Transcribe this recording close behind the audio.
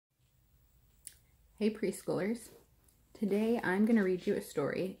Hey preschoolers, today I'm going to read you a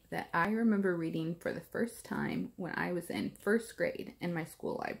story that I remember reading for the first time when I was in first grade in my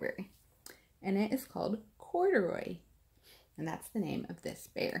school library. And it is called Corduroy, and that's the name of this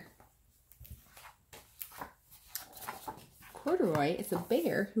bear. Corduroy is a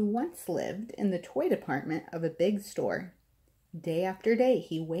bear who once lived in the toy department of a big store. Day after day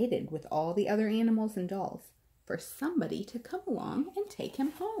he waited with all the other animals and dolls for somebody to come along and take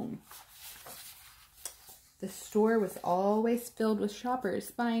him home. The store was always filled with shoppers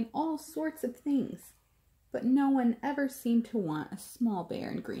buying all sorts of things, but no one ever seemed to want a small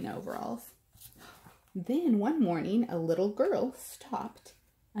bear in green overalls. Then one morning a little girl stopped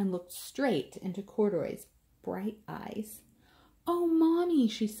and looked straight into Corduroy's bright eyes. "Oh, Mommy,"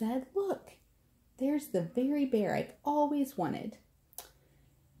 she said, "look, there's the very bear I've always wanted."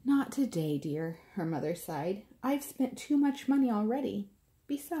 "Not today, dear," her mother sighed. "I've spent too much money already.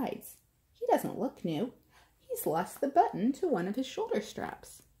 Besides, he doesn't look new. He's lost the button to one of his shoulder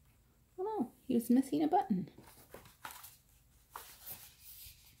straps." Oh no, he was missing a button.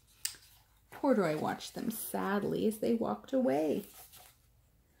 Corduroy watched them sadly as they walked away.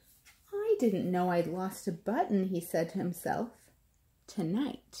 "I didn't know I'd lost a button," he said to himself.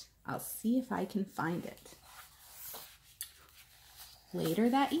 "Tonight, I'll see if I can find it." Later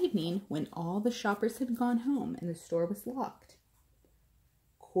that evening, when all the shoppers had gone home and the store was locked,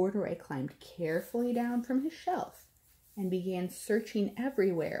 Corduroy climbed carefully down from his shelf and began searching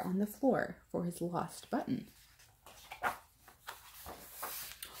everywhere on the floor for his lost button.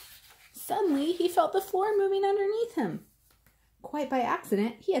 Suddenly, he felt the floor moving underneath him. Quite by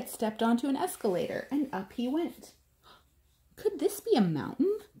accident, he had stepped onto an escalator, and up he went. Could this be a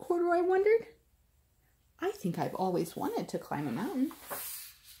mountain? Corduroy wondered. "I think I've always wanted to climb a mountain."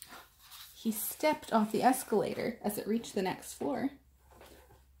 He stepped off the escalator as it reached the next floor.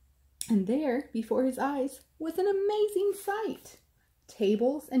 And there, before his eyes, was an amazing sight.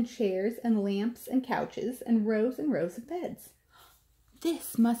 Tables and chairs and lamps and couches and rows of beds.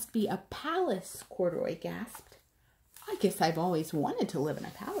 "This must be a palace," Corduroy gasped. "I guess I've always wanted to live in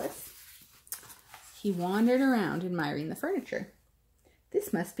a palace." He wandered around admiring the furniture.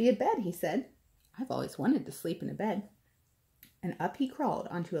 "This must be a bed," he said. "I've always wanted to sleep in a bed." And up he crawled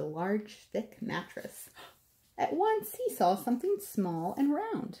onto a large, thick mattress. At once he saw something small and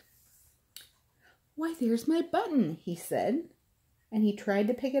round. "Why, there's my button," he said, and he tried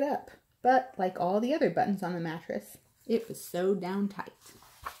to pick it up, but like all the other buttons on the mattress, it was sewed down tight.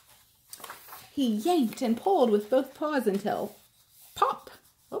 He yanked and pulled with both paws until, pop!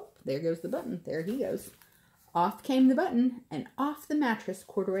 Oh, there goes the button. There he goes. Off came the button, and off the mattress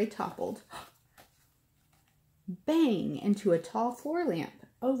Corduroy toppled. Bang! Into a tall floor lamp.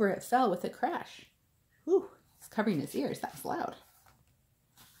 Over it fell with a crash. Whew, it's covering his ears. That was loud.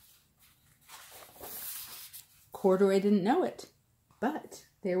 Corduroy didn't know it, but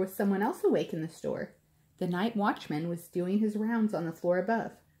there was someone else awake in the store. The night watchman was doing his rounds on the floor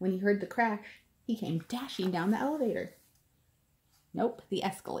above. When he heard the crash, he came dashing down the elevator. Nope, the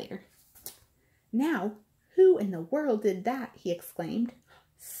escalator. "Now, who in the world did that?" he exclaimed.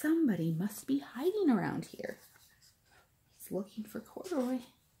 "Somebody must be hiding around here." He's looking for Corduroy.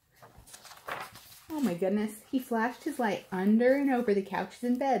 Oh my goodness, he flashed his light under and over the couches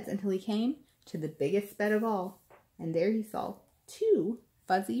and beds until he came to the biggest bed of all. And there he saw 2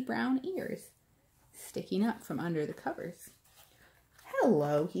 fuzzy brown ears sticking up from under the covers.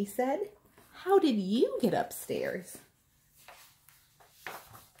 "Hello," he said. "How did you get upstairs?"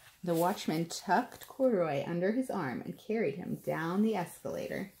 The watchman tucked Corduroy under his arm and carried him down the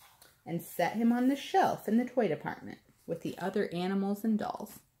escalator and set him on the shelf in the toy department with the other animals and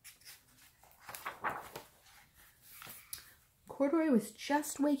dolls. Corduroy was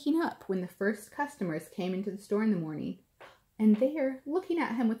just waking up when the first customers came into the store in the morning, and there, looking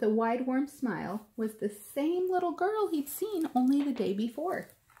at him with a wide, warm smile, was the same little girl he'd seen only the day before.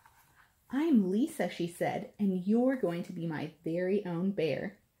 "I'm Lisa," she said, "and you're going to be my very own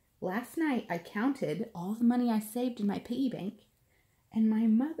bear. Last night I counted all the money I saved in my piggy bank, and my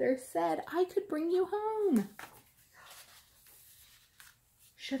mother said I could bring you home."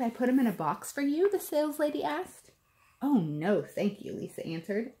 "Should I put him in a box for you?" the saleslady asked. "Oh, no, thank you," Lisa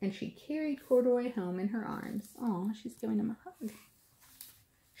answered, and she carried Corduroy home in her arms. Aw, she's giving him a hug.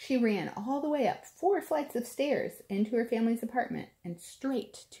 She ran all the way up 4 flights of stairs into her family's apartment and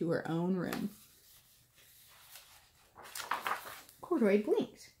straight to her own room. Corduroy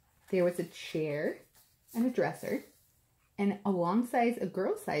blinked. There was a chair and a dresser, and alongside a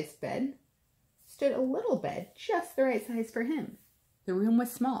girl-sized bed stood a little bed just the right size for him. The room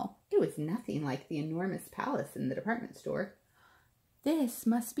was small. It was nothing like the enormous palace in the department store. "This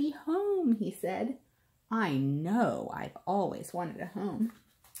must be home," he said. I know I've always wanted a home.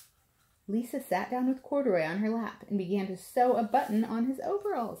 Lisa sat down with Corduroy on her lap and began to sew a button on his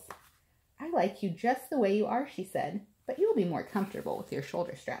overalls. I like you just the way you are, she said, but you'll be more comfortable with your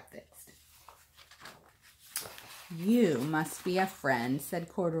shoulder strap fixed. You must be a friend, said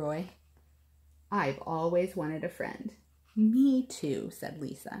Corduroy. I've always wanted a friend. Me too, said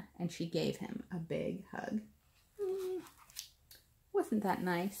Lisa, and she gave him a big hug. Wasn't that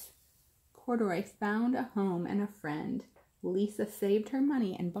nice? Corduroy found a home and a friend. Lisa saved her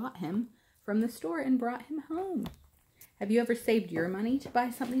money and bought him from the store and brought him home. Have you ever saved your money to buy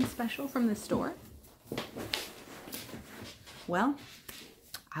something special from the store? Well,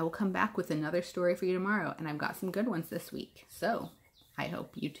 I will come back with another story for you tomorrow, and I've got some good ones this week, so I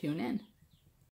hope you tune in.